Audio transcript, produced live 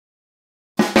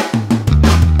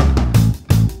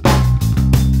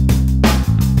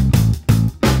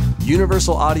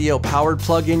Universal Audio Powered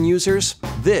Plug-In users,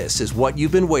 this is what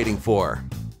you've been waiting for.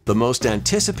 The most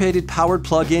anticipated powered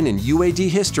plug-in in UAD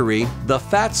history, the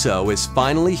FATSO, is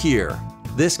finally here.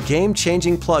 This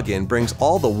game-changing plug-in brings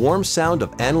all the warm sound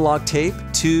of analog tape,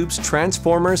 tubes,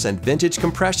 transformers, and vintage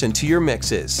compression to your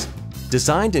mixes.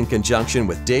 Designed in conjunction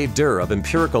with Derr of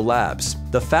Empirical Labs,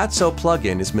 the FATSO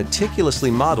plug-in is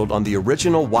meticulously modeled on the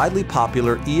original widely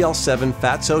popular EL7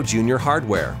 FATSO Jr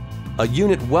hardware, a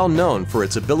unit well known for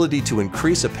its ability to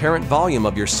increase apparent volume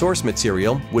of your source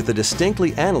material with a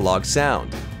distinctly analog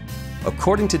sound.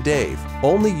 According to Dave,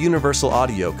 only Universal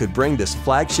Audio could bring this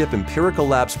flagship Empirical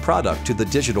Labs product to the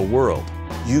digital world.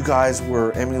 You guys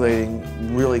were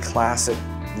emulating really classic,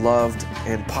 loved,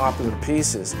 and popular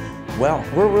pieces. Well,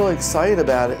 we're really excited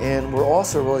about it, and we're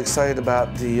also really excited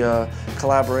about the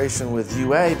collaboration with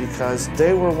UA because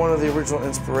they were one of the original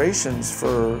inspirations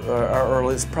for our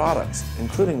earliest products,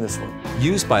 including this one.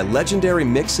 Used by legendary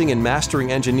mixing and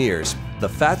mastering engineers, the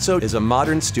FATSO is a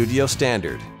modern studio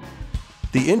standard.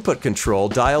 The input control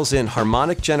dials in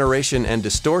harmonic generation and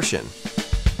distortion,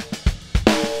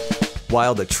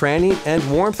 while the tranny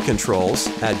and warmth controls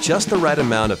add just the right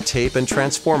amount of tape and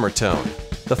transformer tone.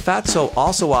 The FATSO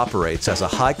also operates as a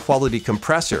high-quality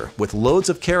compressor with loads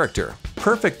of character,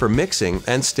 perfect for mixing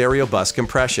and stereo bus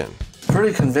compression.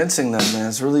 Pretty convincing, that man.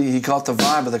 It's really, he got the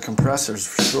vibe of the compressors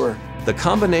for sure. The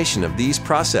combination of these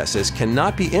processes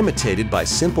cannot be imitated by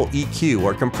simple EQ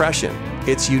or compression.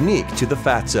 It's unique to the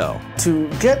FATSO. To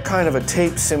get kind of a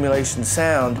tape simulation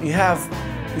sound, you have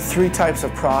three types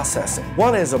of processing.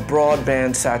 One is a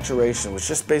broadband saturation, which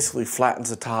just basically flattens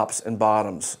the tops and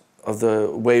bottoms of the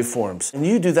waveforms. And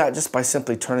you do that just by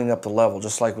simply turning up the level,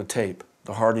 just like with tape.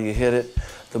 The harder you hit it,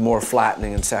 the more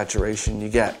flattening and saturation you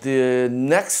get. The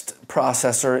next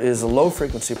processor is a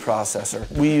low-frequency processor.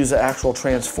 We use an actual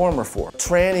transformer for.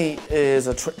 Tranny is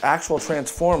an actual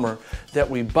transformer that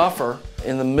we buffer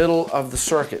in the middle of the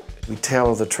circuit. We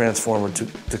tailor the transformer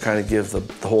to kind of give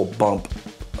the whole bump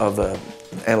of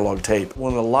analog tape.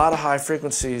 When a lot of high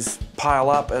frequencies pile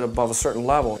up at above a certain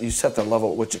level, you set the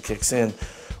level at which it kicks in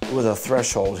with a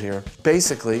threshold here.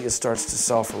 Basically, it starts to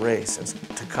self-erase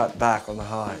and to cut back on the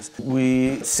highs.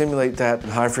 We simulate that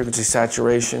high frequency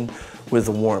saturation with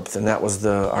the warmth, and that was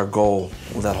our goal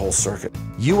with that whole circuit.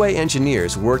 UA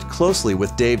engineers worked closely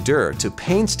with Dave Derr to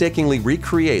painstakingly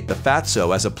recreate the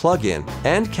FATSO as a plug-in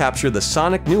and capture the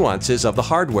sonic nuances of the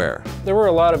hardware. There were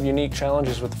a lot of unique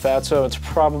challenges with the FATSO. It's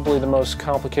probably the most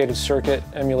complicated circuit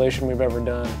emulation we've ever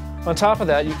done. On top of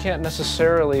that, you can't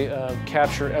necessarily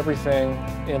capture everything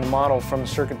in a model from the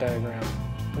circuit diagram.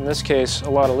 In this case, a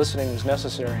lot of listening was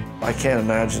necessary. I can't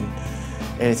imagine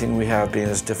anything we have being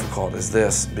as difficult as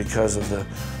this because of the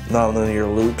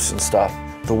nonlinear loops and stuff.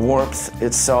 The warmth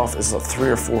itself is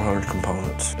 300 or 400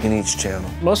 components in each channel.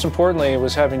 Most importantly, it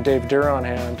was having Dave Derr on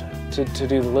hand to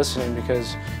do the listening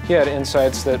because he had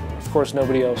insights that, of course,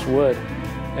 nobody else would.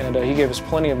 And he gave us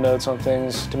plenty of notes on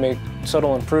things to make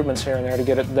subtle improvements here and there to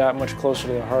get it that much closer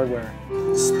to the hardware.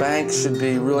 Spank should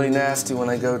be really nasty when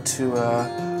I go to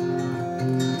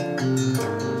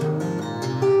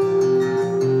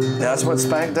that's what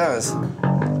Spank does.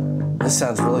 This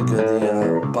sounds really good,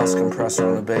 the bus compressor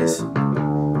on the bass.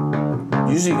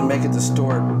 Usually you can make it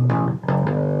distort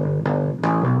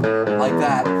like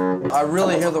that. I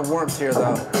really hear the warmth here,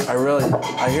 though.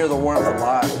 I hear the warmth a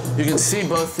lot. You can see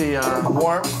both the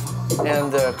warmth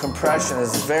and the compression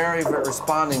is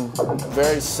responding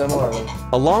very similarly.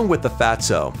 Along with the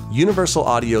FATSO, Universal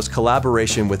Audio's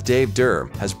collaboration with Dave Derr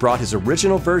has brought his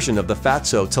original version of the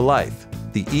FATSO to life,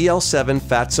 the EL7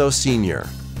 FATSO Sr.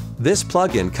 This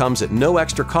plugin comes at no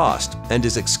extra cost and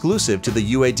is exclusive to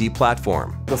the UAD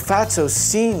platform. The FATSO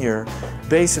Sr.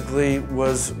 basically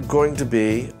was going to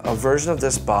be a version of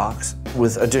this box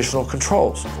with additional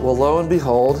controls. Well, lo and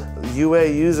behold, UA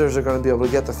users are going to be able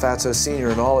to get the FATSO Sr.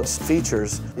 and all its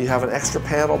features. You have an extra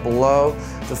panel below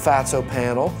the FATSO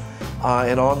panel,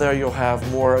 and on there you'll have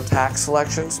more attack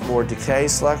selections, more decay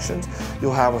selections.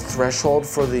 You'll have a threshold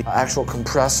for the actual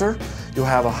compressor. You'll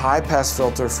have a high-pass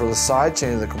filter for the side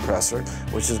chain of the compressor,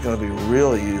 which is going to be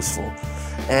really useful.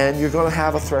 And you're going to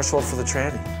have a threshold for the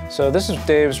tranny. So this is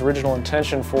Dave's original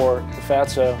intention for the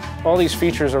FATSO. All these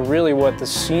features are really what the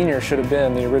Senior should have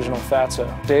been, the original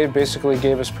FATSO. Dave basically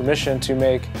gave us permission to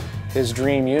make his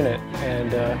dream unit,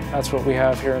 and that's what we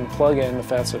have here in the plug-in, the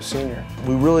FATSO Senior.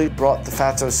 We really brought the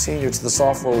FATSO Senior to the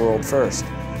software world first.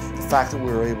 The fact that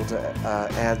we were able to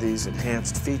add these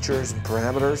enhanced features and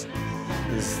parameters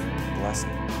is a blessing.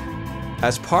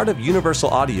 As part of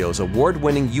Universal Audio's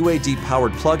award-winning UAD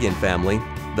Powered Plug-In family,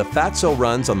 the FATSO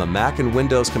runs on the Mac and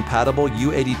Windows compatible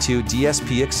U82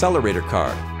 DSP accelerator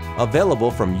card,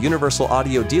 available from Universal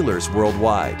Audio dealers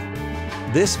worldwide.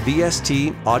 This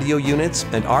VST, audio units,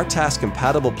 and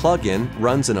RTAS-compatible plug-in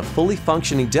runs in a fully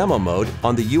functioning demo mode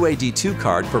on the UAD 2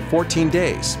 card for 14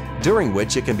 days, during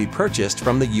which it can be purchased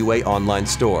from the UA online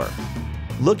store.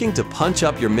 Looking to punch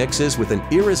up your mixes with an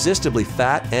irresistibly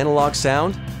fat analog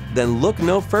sound? Then look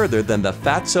no further than the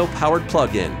FATSO Powered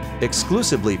Plug-In,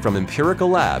 exclusively from Empirical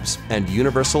Labs and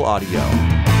Universal Audio.